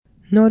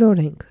Նոր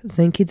օրենք,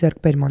 զենքի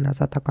ձեռքբերման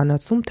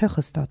ազատականացում թե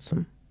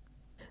խստացում։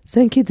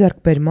 Զենքի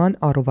ձեռքբերման,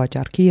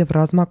 առուվաճառքի և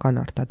ռազմական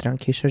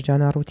արտադրանքի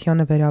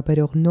շրջանառությանը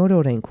վերաբերող նոր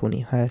օրենք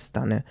ունի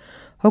Հայաստանը։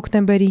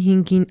 Հոկտեմբերի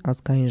 5-ին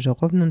Ազգային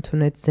ժողովն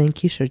ընդունեց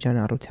զենքի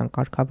շրջանառության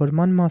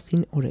կարգավորման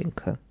մասին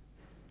օրենքը։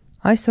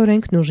 Այս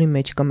օրենքն ուժի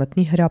մեջ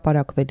կմտնի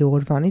հրապարակվելու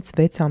օրվանից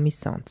 6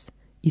 ամիս անց,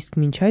 իսկ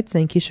մինչ այդ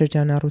զենքի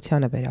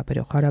շրջանառությանը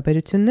վերաբերող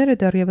հարաբերությունները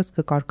դեռևս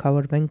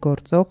կկարգավորվեն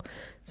գործող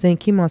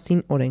զենքի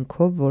մասին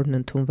օրենքով, որն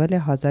ընդունվել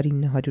է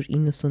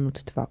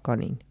 1998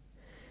 թվականին։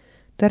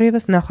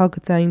 Դեռևս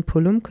նախագծային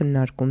փուլում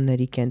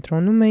քննարկումների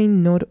կենտրոնում էին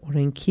նոր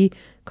օրենքի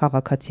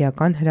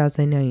քաղաքացիական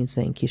հրազենային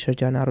զենքի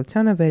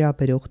շրջանառությանը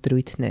վերաբերող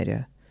դրույթները։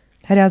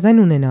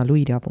 Հրազեն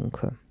ունենալու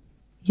իրավունքը։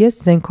 Ես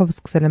զենքով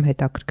սկսել եմ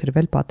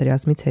հետաքրքրվել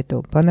պատերազմից հետո,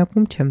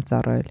 բանակում չեմ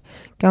ծառայել,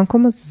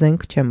 կյանքումս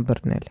զենք չեմ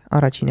բռնել,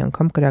 առաջին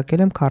անգամ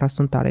կրակել եմ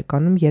 40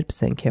 տարեկանում, երբ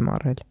զենք եմ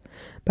առել,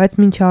 բայց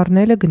մինչ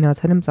առնելը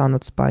գնացել եմ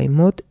ծանոթ սպայի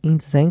մոտ,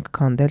 ինձ զենք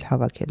քանդել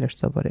հավաքել էր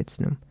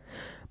սովորեցնում։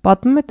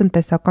 Պատմում է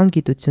տնտեսական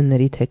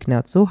գիտությունների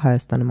թեկնածու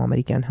Հայաստանում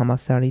ամերիկյան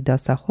համալսարանի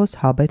դասախոս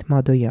Հաբեթ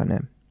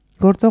Մադոյանը։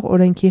 Գործող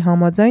օրենքի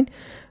համաձայն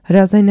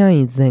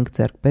հրազենային զենք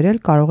ձեռք բերել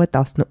կարող է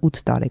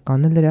 18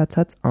 տարեկանը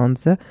լրացած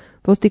անձը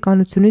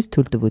ոստիկանությունից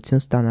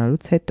թույլտվություն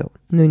ստանալուց հետո։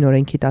 Նույն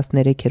օրենքի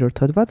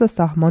 13-րդ հոդվածը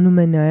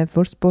սահմանում է նաև,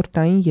 որ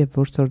սպորտային և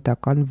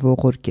որսորդական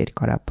ողորկ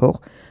երկարափող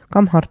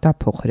կամ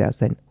հարթափող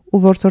հրազեն ու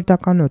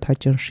որսորդական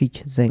օդաճնշիչ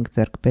զենք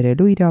ձեռք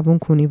բերելու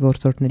իրավունք ունի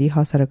որսորդների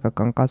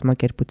հասարակական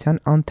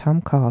կազմակերպության անդամ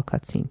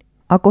քաղաքացին։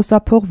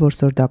 Ակոսափող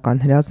որսորդական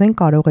հրազեն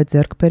կարող է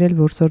ձեռք բերել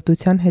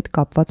որսորդության հետ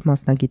կապված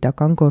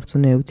մասնագիտական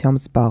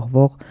գործունեությամբ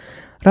զբաղվող,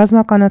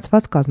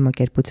 ռազմականացված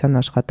կազմակերպության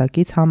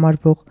աշխատակից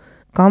համարվող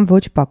կամ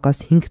ոչ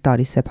պակաս 5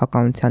 տարի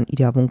սեփականության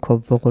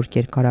իրավունքով ողորկ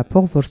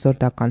երկարափող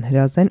որսորդական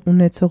հրազեն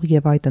ունեցող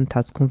և այդ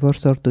ընթացքում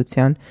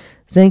որսորդության,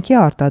 զենքի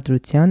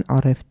արտադրության,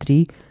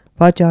 առևտրի,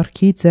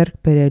 վաճառքի, ձեռք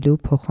բերելու,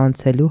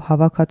 փոխանցելու,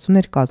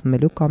 հավաքածուներ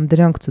կազմելու կամ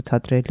դրանք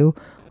ցուցադրելու,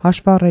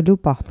 հաշվառելու,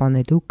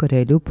 պահպանելու,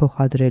 կրելու,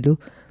 փոխադրելու,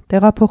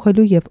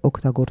 տեղափոխելու և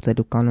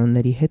օգտագործելու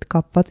կանոնների հետ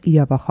կապված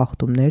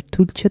իրավախախտումներ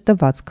թույլ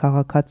չտված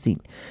քաղաքացին,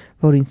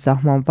 որին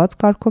սահմանված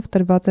կարգով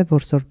տրված է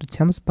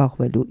որսորդությամբ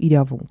զբաղվելու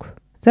իրավունք։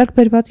 Ձեռք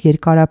բերված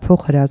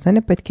երկարափող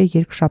հրազենը պետք է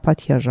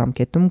երկշաբաթյա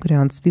ժամկետում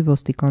գրանցվի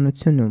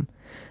ոստիկանությունում։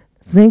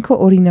 Զենքը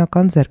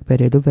օրինական ձեռք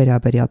բերելու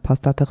վերաբերյալ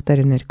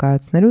փաստաթղթերը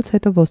ներկայացնելուց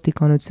հետո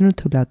ոստիկանությունը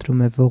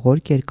թույլատրում է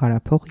ողորկ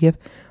երկարափող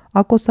և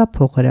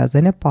ակոսափող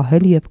հրազենը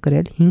պահել և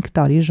կրել 5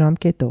 տարի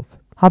ժամկետով։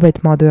 Հաբեթ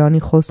Մադոյանի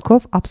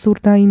խոսքով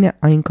աբսուրդային է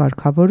այն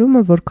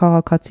կարգավորումը, որ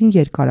քաղաքացին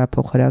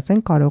երկարափող հրազեն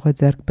կարող է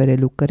ձեռք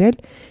բերել ու կրել,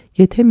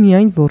 եթե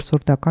միայն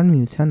որսորդական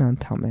միության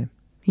անդամ է։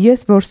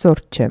 Ես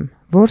որսորդ չեմ,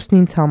 որսն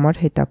ինձ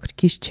համար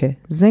հետաքրքիր չէ,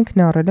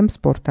 զենքն առել եմ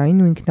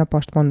սպորտային ու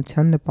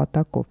ինքնապաշտպանության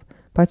նպատակով,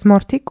 բայց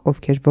մարդիկ,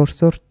 ովքեր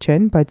որսորդ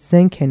չեն, բայց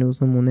զենք են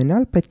ուզում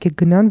ունենալ, պետք է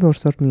գնան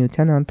որսորդ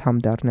միության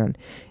անդամ դառնան,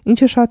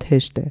 ինչը շատ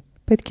հեշտ է։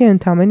 Պետք է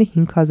ընդամենը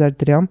 5000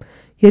 դրամ,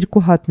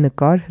 2 հատ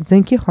նկար,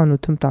 զենքի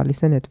խանութում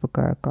տալիս են այդ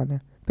վկայականը։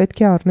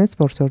 Պետք է առնես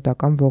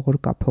որսորդական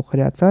ողորկափող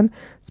հրացան,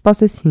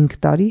 սպասես 5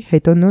 տարի,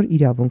 հետո նոր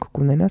իրավունք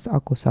կունենաս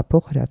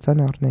ակոսափող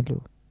հրացան առնելու։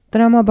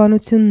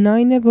 Տրամաբանությունն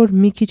այն է, որ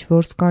մի քիչ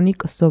որս կանի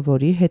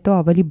կսովորի, հետո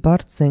ավելի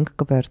բարդ զենք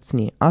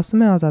կվերցնի,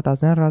 ասում է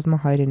Ազատազեն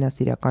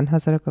ռազմահայրենասիրական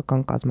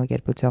հասարակական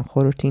կազմակերպության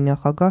խորհրդի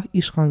նախագահ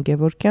Իշխան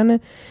Գևորգյանը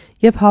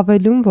և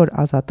հավելում, որ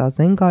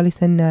ազատազեն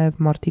գալիս են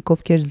նաև մարդիկ,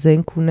 ովքեր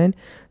զենք ունեն,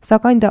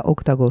 սակայն դա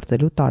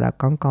օգտագործելու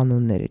տարրական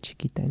կանոնները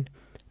չգիտեն։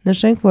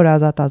 Նշենք, որ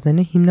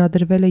ազատազենը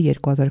հիմնադրվել է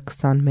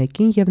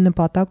 2021-ին և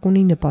նպատակ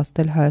ունի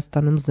նպաստել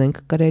Հայաստանում զենք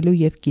կրելու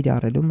և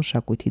կիրառելու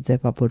մշակույթի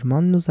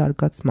ձևավորմանն ու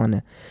զարգացմանը,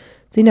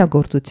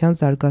 ծինագործության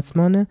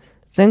զարգացմանը,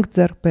 զենք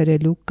ձեռք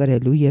բերելու,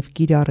 կրելու և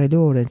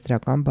կիրառելու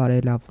օրենսդրական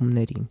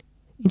բարելավումներին,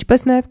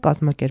 ինչպես նաև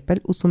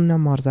կազմակերպել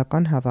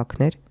ուսումնամարզական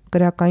հավաքներ,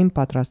 կրակային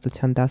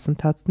պատրաստության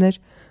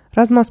դասընթացներ,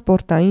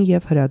 ռազմասպորտային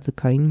և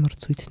հրաձգային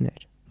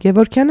մրցույթներ։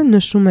 Գևորգյանը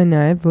նշում է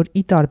նաև, որ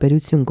ի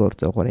տարբերություն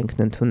գործող օրենքն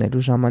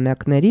ընդունելու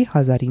ժամանակների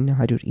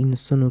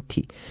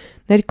 1998-ի,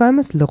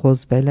 ներկայումս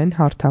լղոզվել են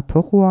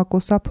հարթափող ու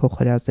ակոսափող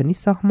հրազենի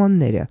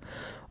սահմանները,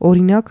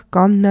 օրինակ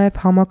կան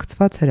նաև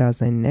համակցված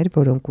հրազեններ,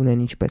 որոնք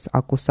ունեն ինչպես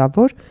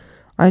ակոսավոր,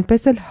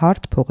 այնպես էլ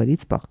հարթ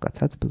փողերից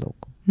բաղկացած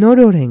բլոկ։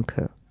 Նոր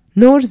օրենքը։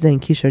 Նոր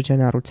զենքի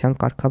շրջանառության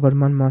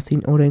կարգավորման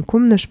մասին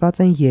օրենքում նշված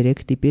են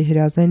 3 տիպի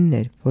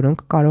հրազեններ, որոնք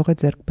կարող է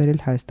ձեռք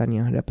բերել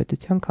Հայաստանի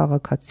Հանրապետության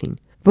քաղաքացին։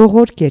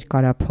 Ողորկ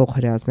երկարափող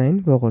հրազեն,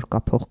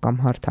 ողորկափող կամ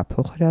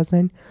հարթափող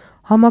հրազեն,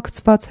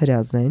 համակցված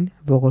հրազեն,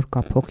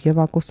 ողորկափող և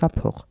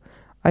ակոսափող,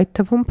 այդ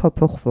թվում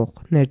փոփոխվող,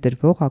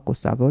 ներդրվող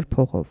ակոսավոր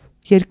փողով,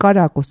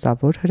 երկար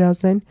ակոսավոր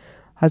հրազեն,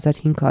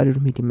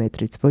 1500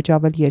 մմ-ից ոչ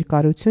ավել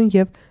երկարություն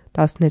և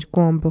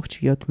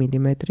 12.7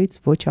 մմ-ից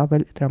ոչ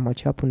ավել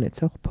դրամաչափ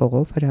ունեցող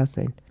փողով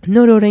հրազեն։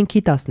 Նոր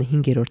օրենքի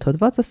 15-րդ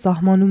հոդվածը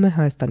սահմանում է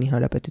Հայաստանի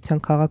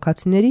Հանրապետության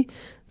քաղաքացիների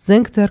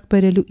զենք ձեռք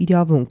բերելու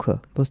իրավունքը։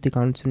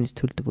 Ոստիկանությունից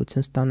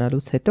թույլտվություն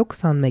ստանալուց հետո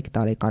 21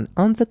 տարեկան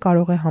անձը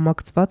կարող է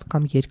համակցված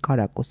կամ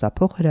երկար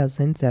ակոսափող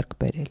հրազեն ձեռք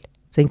բերել։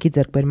 Զենքի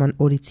ձեռքբերման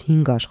օրից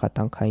 5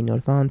 աշխատանքային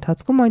օրվա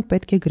ընթացքում այն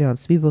պետք է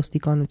գրանցվի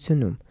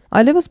ոստիկանությունում։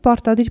 Այլևս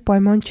պարտադիր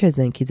պայման չէ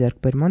զենքի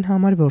ձեռքբերման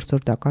համար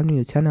որսորդական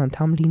միության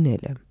անդամ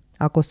լինելը։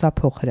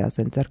 Ակոսափող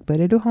հրազեն ձեռք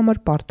բերելու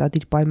համար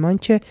պարտադիր պայման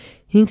չէ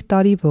 5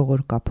 տարի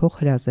ողորկափող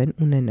հրազեն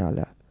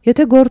ունենալը։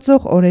 Եթե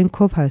գործող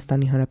օրենքով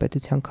Հայաստանի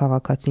Հանրապետության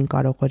քաղաքացին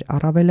կարող էր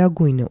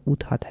առավելագույնը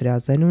 8 հատ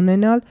հրազեն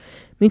ունենալ,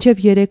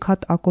 մինչև 3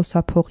 հատ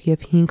ակոսափող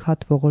եւ 5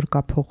 հատ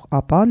ողորկափող,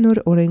 ապա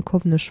նոր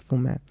օրենքով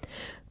նշվում է.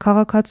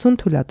 քաղաքացուն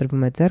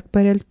թույլատրվում է ձեռք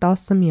բերել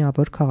 10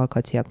 միավոր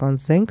քաղաքացիական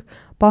զենք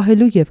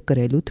պահելու եւ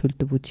կրելու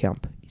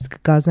թույլտվությամբ, իսկ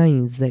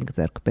գազային զենք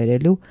ձեռք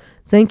բերելու,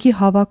 զենքի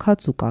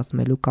հավաքածու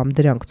կազմելու կամ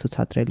դրանք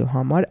ցուցադրելու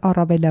համար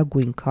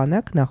առավելագույն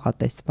քանակ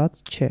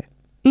նախատեսված չէ։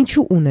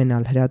 Ինչու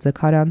ունենալ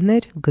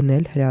հրաձգարաններ,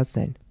 գնել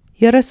հրազեն։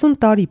 30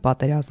 տարի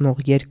պատերազմող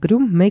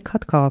երկրում 1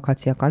 հատ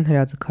քաղաքացիական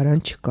հրաձգարան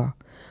չկա։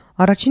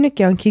 Առաջինը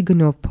կյանքի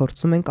գնով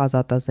փորձում ենք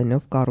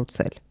ազատազենով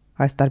կառուցել։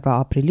 Այս տարվա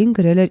ապրիլին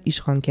գրել էր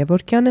Իշխան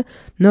Գևորգյանը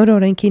նոր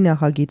օրենքի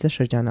նախագիծը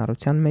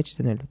շրջանառության մեջ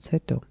դնելուց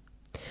հետո։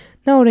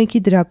 Նա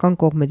օրենքի դրական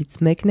կողմերից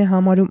մեկն է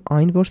համարում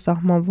այն, որ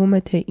սահմանվում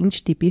է, թե ինչ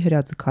տիպի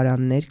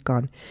հրաձգարաններ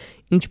կան,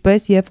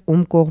 ինչպես եւ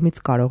ում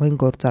կողմից կարող են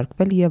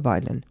գործարկվել եւ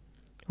այլն։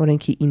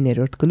 Օրենքի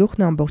 9-րդ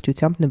գլուխն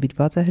ամբողջությամբ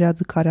նվիրված է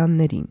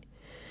հրաձգարաններին։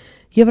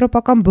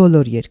 Եվրոպական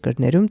բոլոր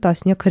երկրներում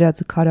տասնյակ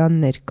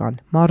հրաձգարաններ կան,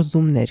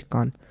 մարզումներ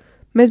կան։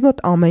 Մեզ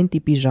մոտ ամեն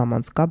տիպի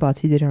ժամանց կա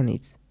բացի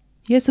դրանից։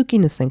 Ես ու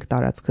կինս ենք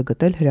տարածքը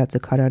գտել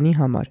հրաձգարանի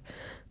համար։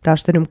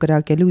 Դաշտերում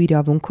կրակելու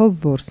իրավունքով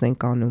որս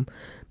ենք անում,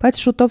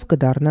 բայց շուտով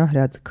կդառնա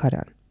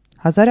հրաձգարան։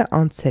 1000-ը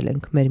անցել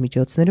ենք, մեր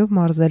միջոցներով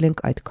մարզել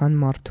ենք այդքան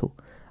մարդու։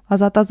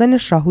 Ազատազենը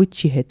շահույթ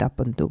չի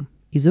հետապնդում,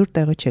 իզուր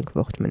տեղը չենք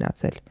ողջ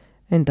մնացել։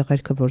 Այն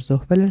տղերքը, որ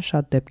զոհվել են,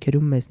 շատ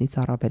դեպքերում մեզնից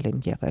առավել են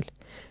եղել։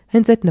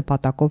 Հենց այդ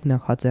նպատակով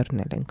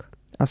նախաձեռնել ենք,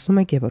 ասում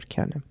է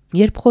Գևորգյանը։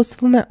 Երբ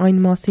խոսվում է այն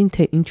մասին,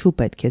 թե ինչու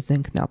պետք է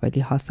զենքն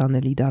ավելի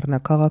հասանելի դառնա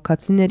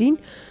քաղաքացիներին,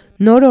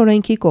 նոր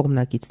օրենքի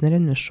կողմնակիցները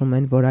նշում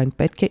են, որ այն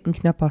պետք է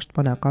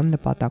ինքնապաշտպանական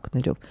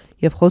նպատակներով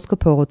եւ խոսքը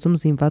փողոցում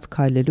զինված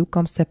քայլելու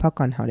կամ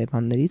սեփական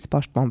հարևաններից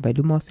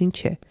պաշտպանվելու մասին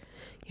չէ։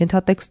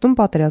 Ենթատեքստում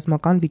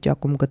պատերազմական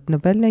վիճակում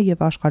գտնվելն է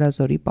եւ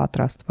աշխարհազորի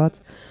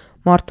պատրաստված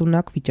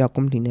մարտունակ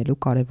վիճակում լինելու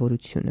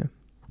կարեւորությունը։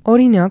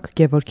 Օրինակ,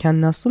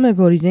 Գևորգյանն ասում է,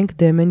 որ իրենք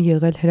դեմ են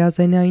եղել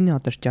հրազենային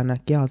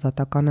ատրճանակի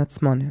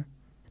ազատականացմանը։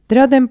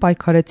 Դրա դեմ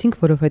պայքարեցինք,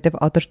 որովհետև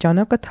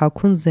ատրճանակը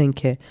թաքուն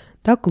զենք է,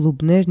 դա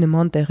կլուբներ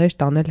նման տեղեր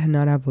տանել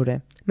հնարավոր է։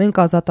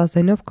 Մենք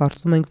ազատազենով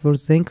կարծում ենք, որ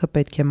զենքը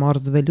պետք է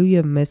մարզվելու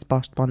եւ մեզ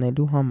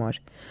պաշտպանելու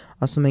համար,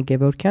 ասում է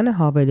Գևորգյանը,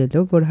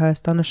 հավելելով, որ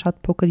Հայաստանը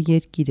շատ փոքր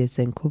երկիր է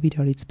զենքով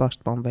իրարից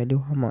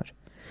պաշտպանվելու համար։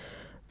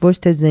 Ոչ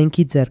թե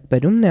զենքի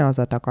ձեռքբերումն է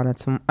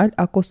ազատականացվում, այլ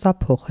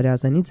ակոսափող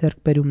հրազենի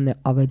ձեռքբերումն է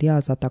ավելի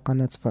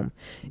ազատականացվում,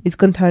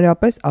 իսկ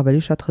ընդհանրապես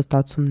ավելի շատ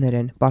խստացումներ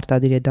են,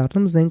 պարտադիր է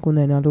դառնում զենք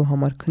ունենալու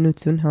համար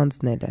քննություն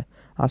հանձնելը,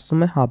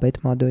 ասում է Հաբետ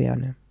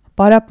Մադոյանը։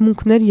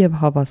 Պարապմունքներ եւ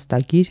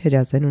հավաստագիր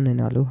հրազեն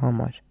ունենալու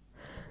համար։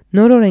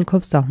 Նոր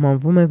օրենքով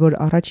սահմանվում է, որ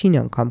առաջին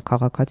անգամ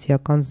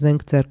քաղաքացիական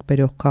զենք ձեռք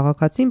բերող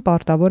քաղաքացին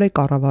պարտավոր է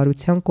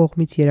կառավարության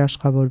կողմից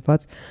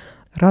երաշխավորված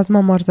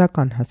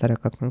ռազմամարզական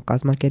հասարակական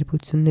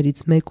կազմակերպություններից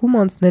մեկում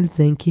անցնել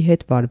զենքի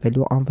հետ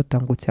վարվելու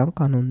անվտանգության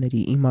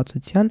կանոնների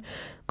իմացության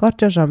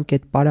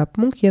կարճաժամկետ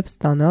պարապմունք եւ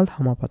ստանալ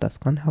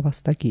համապատասխան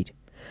հավաստագիր։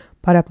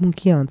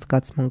 Պարապմունքի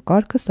անցկացման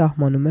կարգը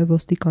սահմանում է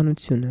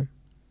ոստիկանությունը։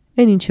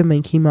 Այն ինչը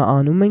մենք հիմա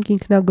անում ենք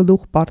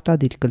ինքնագլուխ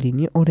պարտադիր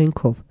կլինի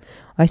օրենքով,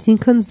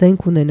 այսինքն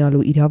զենք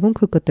ունենալու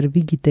իրավունքը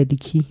կտրվի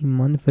գիտելիքի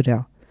հիման վրա։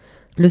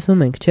 Լսում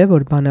ենք, չէ,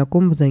 որ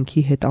բանակում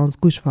զենքի հետ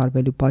անզգույշ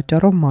վարվելու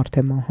պատճառով մարդ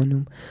է մահանում։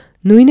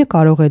 Նույնը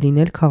կարող է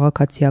լինել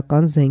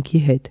քաղաքացիական զենքի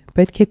հետ,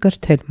 պետք է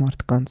կրթել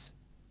մարդկանց,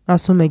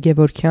 ասում է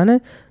Գևորգյանը,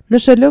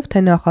 նշելով,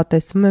 թե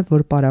նախատեսվում է,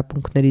 որ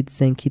պարապմունքներից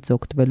զենքից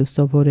օգտվելու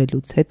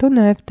սովորելուց հետո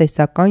նաև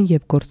տեսական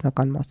եւ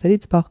գործնական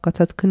մասերից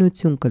բաղկացած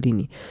քննություն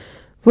կլինի,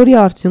 որի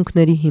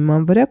արդյունքների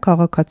հիման վրա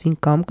քաղաքացին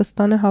կամ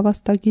կստանա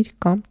հավաստագիր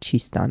կամ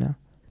չի ստանա։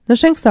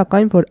 Նշենք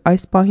սակայն, որ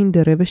այս պահին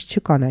դեռևս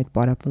չկան այդ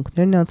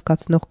պարապմունքներն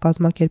անցկացնող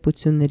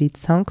կազմակերպությունների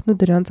ցանկն ու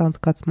դրանց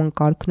անցկացման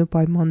կարգն ու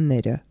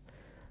պայմանները։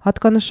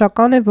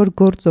 Հատկանշական է, որ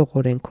գործող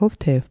օրենքով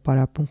թեև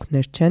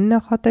պարապմունքներ չեն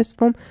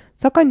նախատեսվում,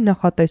 սակայն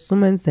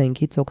նախատեսում են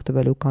զենքից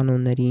օգտվելու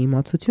կանոնների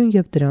իմացություն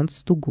եւ դրանց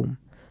ստուգում։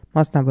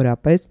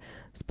 Մասնավորապես,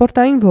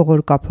 սպորտային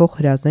ողորկափող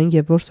հրազեն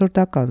եւ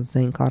որսորդական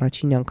զենք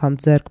առաջին անգամ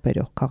ձեռք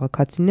բերող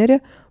քաղաքացիները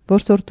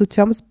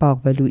որսորդությամբ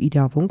զբաղվելու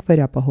իրավունք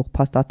վերապահող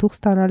փաստաթուղթ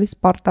ստանալիս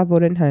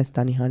պարտավոր են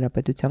Հայաստանի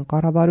Հանրապետության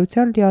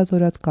կառավարության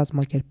լիազորած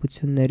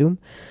կազմակերպություններում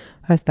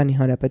Հայաստանի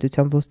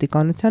Հանրապետության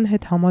ոստիկանության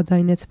հետ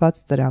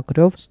համաձայնեցված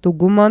ծրագրով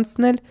ստուգում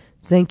անցնել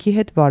զենքի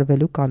հետ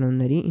վարվելու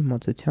կանոնների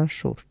իմացության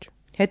շուրջ։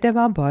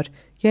 Հետևաբար,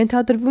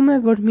 ենթադրվում է,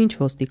 որ մինչ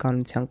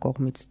ոստիկանության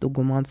կողմից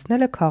ստուգում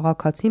անցնելը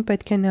քաղաքացին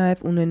պետք է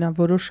նաև ունենա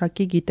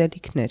որոշակի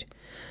գիտելիքներ,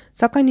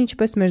 սակայն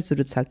ինչպես մեր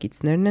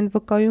զրուցակիցներն են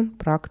վկայում,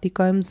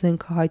 պրակտիկայում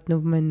զենքը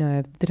հայտնվում է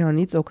նաև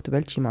դրանից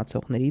օգտվել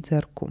չիմացողների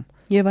ձեռքում։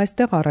 Եվ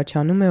այստեղ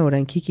առաջանում է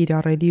օրենքի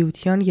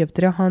կիրառելիության եւ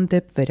դրա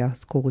հանդեպ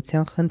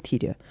վերահսկողության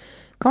խնդիրը։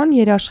 Կան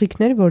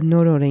երաշխիքներ, որ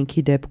նոր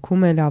օրենքի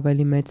դեպքում էլ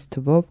ավելի մեծ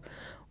թվով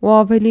ու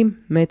ավելի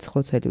մեծ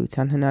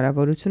խոցելիության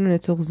հնարավորություն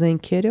ունեցող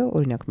զենքերը,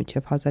 օրինակ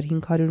մինչև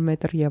 1500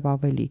 մետր եւ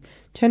ավելի,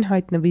 չեն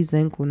հայտնվի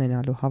զենք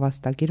ունենալու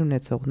հավաստագիր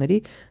ունեցողների,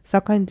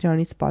 սակայն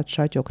դրանից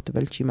պատշաճ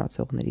օգտվել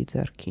չիմացողների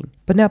ձեռքին։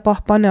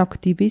 Բնապահպան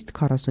ակտիվիստ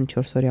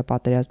 44-օրյա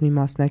պատերազմի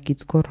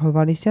մասնակից Գոռ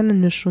Հովհաննիսյանը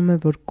նշում է,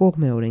 որ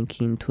կողմ է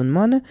օրենքի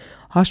ընդունմանը,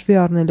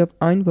 հաշվի առնելով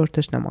այն, որ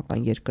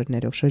թշնամական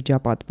երկրներով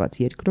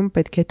շրջապատված երկրում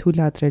պետք է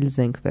թույլատրել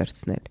զենք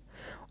վերցնել։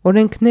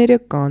 Օրենքները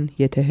կան,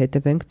 եթե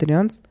հետևենք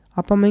դրանց,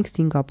 ապա մենք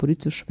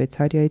Սինգապուրից ու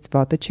Շվեյցարիայից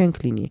վատը չենք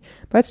լինի,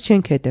 բայց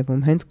չենք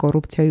հետևում հենց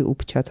կոռուպցիայի ու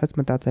փչացած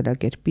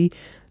մտածելակերպի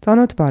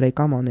ծանոթ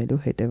բարեկամ անելու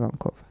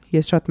հետևանքով։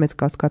 Ես շատ մեծ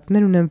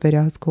կասկածներ ունեմ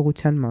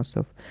վերահսկողության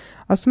մասով։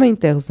 Ասում էին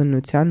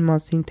տեղզննության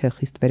մասին, թե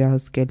խիստ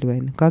վերահսկելու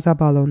են,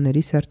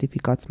 գազաբալոնների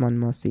սերտիֆիկացման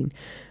մասին,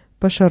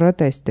 ՊՇՌ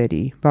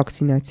տեստերի,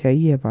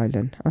 վակցինացիայի եւ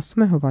այլն,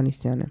 ասում է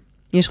Հովհաննիսյանը։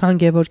 Իշխան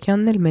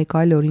Գևորգյանն էլ մեկ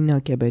այլ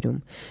օրինակ է բերում։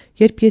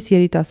 Երբ ես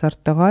երիտասարդ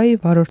տղա էի,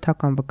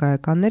 վարորդական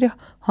վկայականները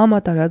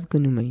համատարած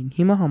գնում էին,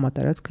 հիմա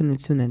համատարած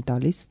քննություն են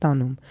տալիս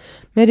ստանում։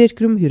 Մեր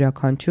երկրում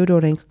յուրաքանչյուր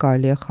օրենք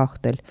կարելի է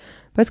խախտել,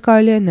 բայց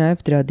կարելի է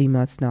նաև դրա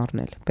դիմացն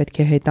առնել։ Պետք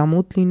է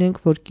հետամուտ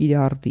լինենք, որ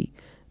կիրառվի։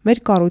 Մեր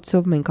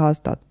կառույցով մենք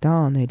հաստատ դա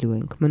անելու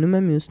ենք։ Մնում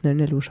է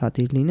մյուսներն էլ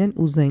ուշադիր լինեն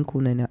ու զենք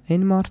ունենա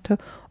այն մարդը,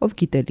 ով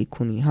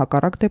գիտելիք ունի։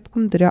 Հակառակ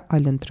դեպքում դրա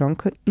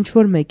այլընտրանքը ինչ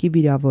որ մեկի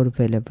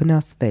վիրավորվելը,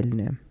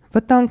 վնասվելն է։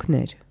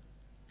 Վտանգներ։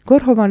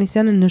 Գոռ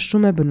Հովհաննիսյանը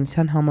նշում է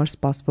բնության համար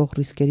սպասվող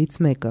ռիսկերից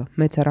մեկը՝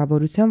 մեծ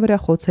հեռավորության վրա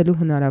խոցելու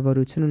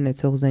հնարավորություն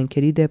ունեցող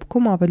զենքերի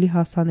դեպքում ավելի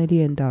հասանելի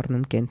են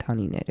դառնում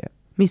կենդանիները։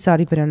 Մի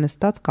սարի վրա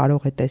նստած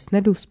կարող է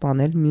տեսնել ու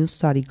սպանել մյուս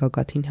սարի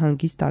գագաթին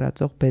հանգիստ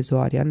տարածող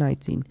բեզոարյան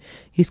այծին,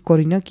 իսկ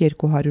օրինակ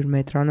 200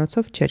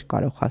 մետրանոցով չէր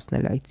կարող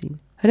հասնել այծին։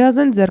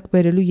 Հրազեն ձեռք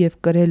բերելու եւ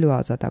կրելու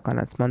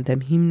ազատականացման դեմ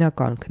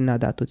հիմնական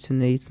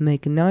քննադատություններից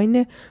մեկն այն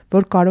է,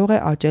 որ կարող է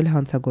աճել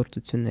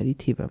հանցագործությունների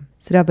թիվը։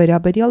 Սրա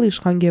վերաբերյալ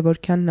Իշխան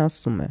Գևորգյանն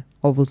ասում է.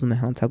 ով ուզում է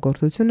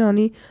հանցագործություն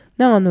անի,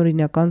 նա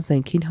անօրինական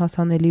զենքին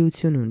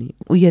հասանելիություն ունի,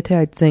 ու եթե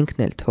այդ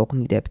զենքն էլ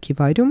թողնի դեպքի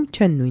վայրում,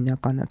 չեն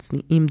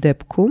նույնականացնի։ Իմ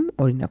դեպքում,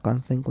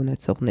 օրինական զենք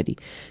ունեցողների,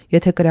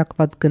 եթե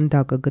կրակված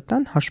գնդակը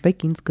գտան,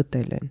 հաշվեք ինձ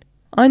գտել են։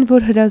 Այն,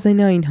 որ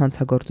հրազենային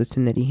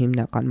հանցագործությունների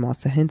հիմնական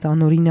մասը հենց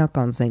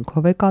անօրինական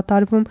զենքով է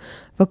կատարվում,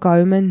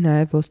 վկայում են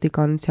նաև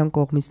ոստիկանության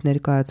կողմից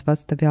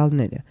ներկայացված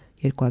տվյալները։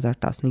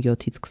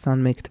 2017-ից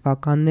 21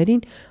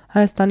 թվականներին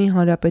Հայաստանի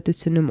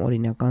Հանրապետությունում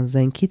օրինական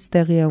զենքից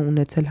տեղի է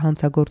ունեցել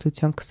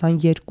հանցագործության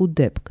 22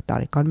 դեպք,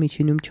 տարեկան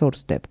միջինում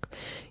 4 դեպք,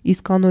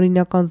 իսկ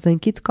անօրինական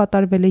զենքից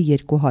կատարվել է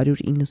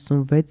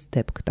 296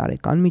 դեպք,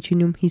 տարեկան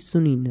միջինում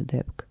 59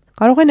 դեպք։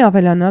 Կարող են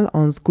ավելանալ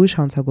անզգույշ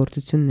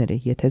հանցագործությունները,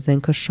 եթե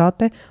զենքը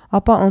շատ է,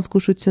 ապա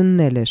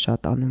անզգուշությունն էլ է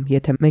շատանում,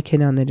 եթե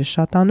մեքենաները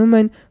շատանում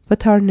են,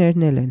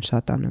 վթարներն էլ են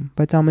շատանում,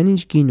 բայց ամեն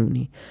ինչ գին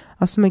ունի,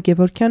 ասում է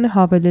Գևորգյանը,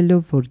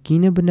 հավելելով, որ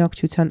գինը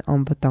բնակչության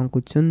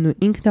անվտանգությունն ու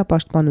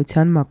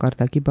ինքնապաշտպանության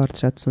մակարդակի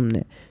բարձրացումն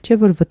է, չէ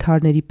որ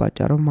վթարների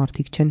պատճառով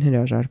մարդիկ չեն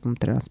հրաժարվում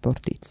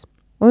տրանսպորտից։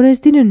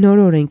 Օրենսդիրը նոր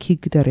օրենքի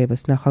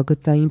դեռևս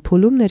նախագծային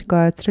փուլում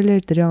ներկայացրել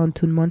էր դրա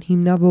ընդունման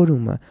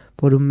հիմնավորումը,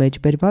 որում մեջ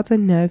բերված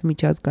են նաև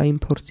միջազգային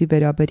փորձի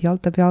վերաբերյալ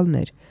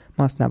տվյալներ,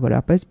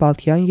 մասնավորապես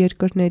Բալթյան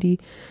երկրների,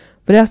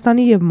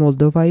 Վրաստանի եւ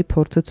Մոլդովայի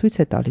փորձը ցույց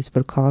է տալիս,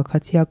 որ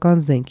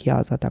քաղաքացիական զենքի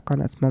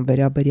ազատականացման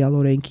վերաբերյալ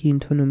օրենքի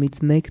ընդունումից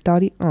 1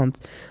 տարի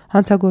անց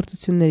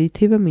հանցագործությունների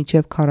թիվը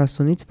մինչև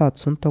 40-ից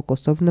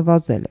 60%-ով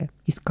նվազել է,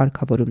 իսկ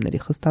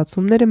կարգավորումների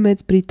խստացումները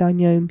Մեծ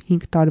Բրիտանիայում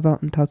 5 տարվա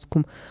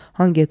ընթացքում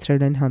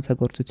հանգեցրել են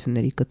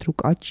հանցագործությունների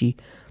կտրուկ աճի,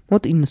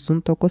 մոտ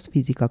 90%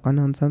 ֆիզիկական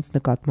անձանց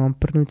նկատմամբ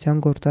բռնության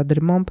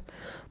գործադրմամբ,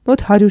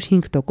 մոտ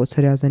 105%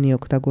 հրազենի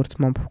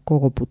օգտագործմամբ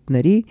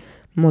կողոպուտների,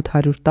 մոտ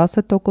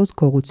 110%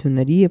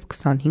 գողությունների եւ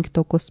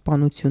 25%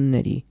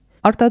 սպանությունների։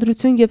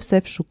 Արտադրություն եւ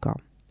սև շուկա։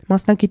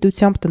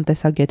 Մասնագիտությամբ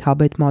տնտեսագետ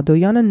Հաբետ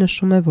Մադոյանը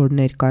նշում է, որ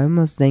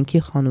ներկայումս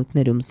զենքի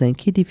խանութներում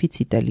զենքի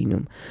դիֆիցիտ է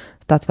լինում։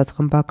 Ստացված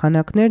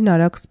խմբականակներն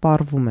արագ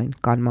սպառվում են,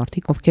 կան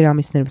մարդիկ, ովքեր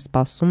ամիսներով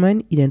սպասում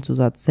են իրենց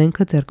ուզած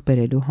զենքը ձեռք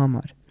բերելու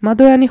համար։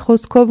 Մադոյանի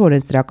խոսքով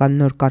օրենսդրական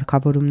նոր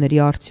կարգավորումների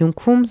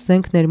արդյունքում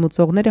զենք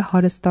ներմուծողները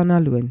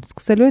հարստանալու են,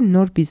 սկսելու են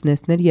նոր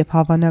բիզնեսներ եւ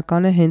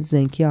հավանական է հենց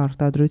զենքի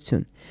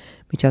արտադրություն։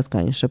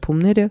 Միջազգային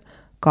շփումները,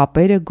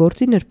 կապերը,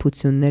 գործի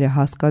նրբությունները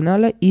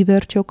հասկանալը ի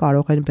վերջո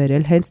կարող են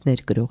բերել հենց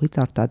ներգրողից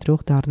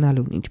արտադրող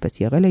դառնալուն, ինչպես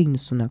եղել է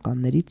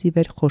 90-ականներից ի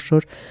վեր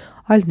խոշոր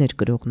այլ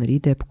ներգրողների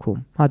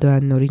դեպքում։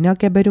 Մադոյանն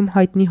օրինակ է բերում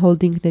հայտնի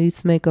հոլդինգներից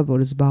մեկը,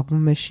 որը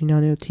զբաղվում է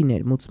շինանյութի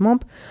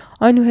ներմուծմամբ,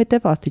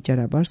 այնուհետև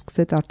աստիճանաբար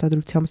սկսեց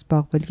արտադրությամբ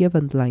զբաղվել եւ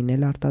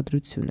ընդլայնել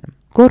արտադրությունը։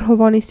 Գոռ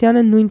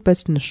Հովհաննիսյանը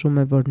նույնպես նշում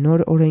է, որ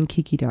նոր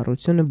օրենքի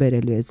կիրառությունը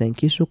բերելու է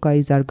զենքի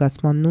շուկայի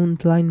զարգացմանն ու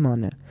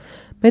ընդլայնմանը։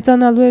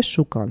 Մեծանալու է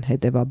շուկան,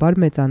 հետևաբար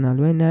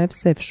մեծանալու է նաև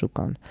սև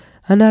շուկան։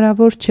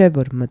 Հնարավոր չէ,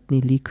 որ մտնի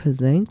լիքը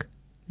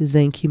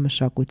զենքի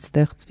մշակույթ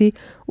ստեղծվի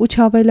ու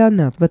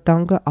չավելանա,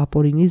 վտանգը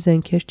ապօրինի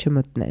զենքեր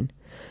չմտնեն։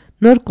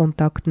 Նոր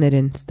կոնտակտներ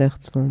են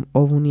ստեղծվում,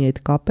 ով ունի այդ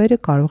կապերը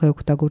կարող է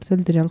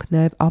օգտագործել դրանք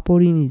նաև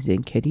ապօրինի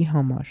զենքերի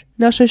համար։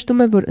 Նա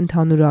շեշտում է, որ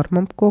ընդհանուր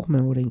առմամբ կողմ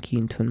է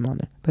օրենքի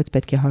ընդունմանը, բայց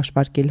պետք է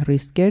հաշվարկել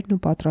ռիսկերն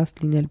ու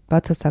պատրաստ լինել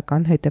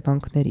բացասական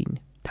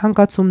հետևանքներին։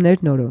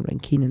 Թանկացումներ նոր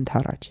օրենքին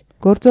ընդառաջ։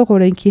 Գործող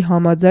օրենքի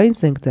համաձայն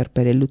զենք ձեռք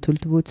բերելու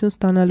թույլտվություն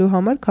ստանալու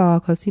համար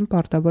քաղաքացին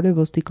պարտավոր է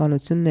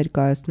ոստիկանություն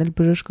ներկայացնել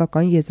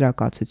բժշկական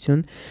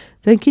եզրակացություն,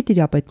 զենքի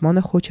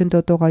տիրապետմանը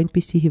խոչընդոտող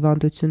այնպիսի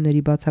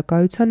հիվանդությունների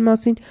բացակայության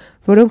մասին,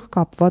 որոնք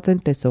կապված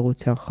են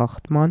տեսողության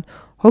խախտման,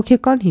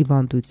 հոգեկան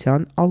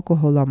հիվանդության,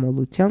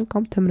 ալկոհոլամոլության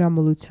կամ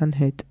թմրամոլության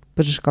հետ։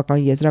 Բժշկական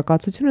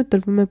եզրակացությունը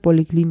տրվում է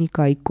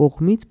պոլիկլինիկայի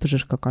կողմից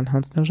բժշկական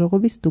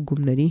հանձնաժողովի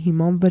ստուգումների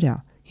հիման վրա։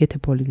 Եթե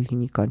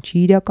պոլիկլինիկան չի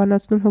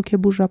իրականացնում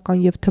հոգեբուժական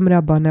և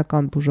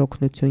թմրաբանական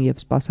բուժօգնություն և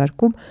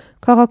սպասարկում,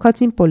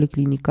 քաղաքացին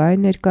պոլիկլինիկա է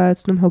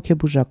ներկայացնում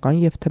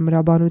հոգեբուժական և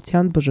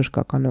թմրաբանության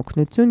բժշկական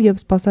օգնություն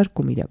և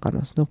սպասարկում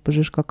իրականացնող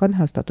բժշկական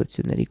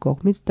հաստատությունների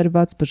կողմից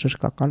տրված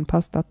բժշկական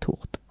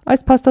փաստաթուղթ։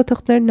 Այս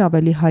փաստաթղթերն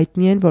ավելի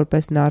հայտնի են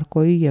որպես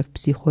նարկոյի և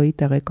փսիխոյի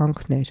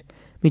տեղեկանքներ։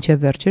 Մինչև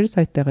վերջերս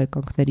այդ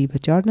տեղեկանքների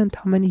վճարն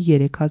ընդամենը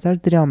 3000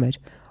 դրամ էր,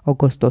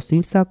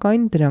 օգոստոսին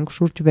սակայն դրանք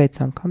շուրջ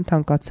 6 անգամ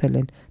թանկացել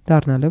են,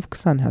 դառնալով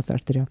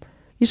 20,000 դրամ։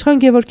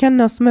 Իշխան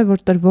Գևորգյանն ասում է,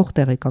 որ տրվող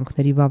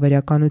տեղեկանքների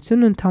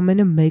վավերականությունն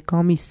ընդամենը 1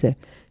 ամիս է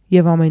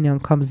և ամեն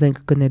անգամ զենք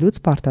գնելուց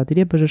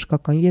պարտադիր է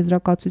բժշկական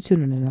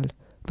եզրակացություն ունենալ։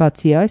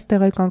 Բացի այս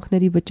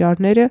տեղեկանքների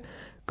վճարները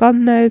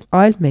կան նաև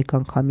այլ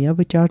մեկանգամյա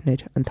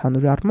վճարներ։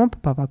 Ընդհանուր առմամբ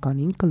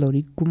բավականին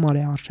կլորիկ գումար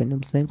է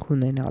արժենում զենք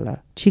ունենալը։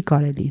 Չի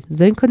կարելի,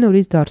 զենքը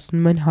նորից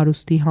դարձնում են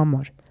հարուստի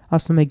համար,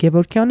 ասում է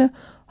Գևորգյանը,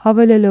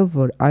 հավելելով,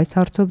 որ այս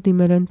հարցով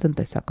դիմել են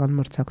տնտեսական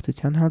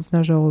մրցակցության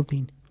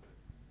հանձնաժողովին։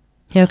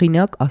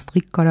 Հեղինակ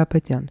Աստղիկ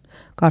Կարապետյան,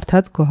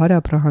 կարդաց Գոհար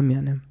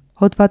Աբրահամյանը։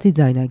 Հոդվածի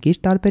ձայնագիր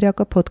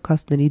տարբերակը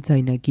փոդքասթների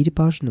ձայնագիր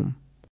բաժնում։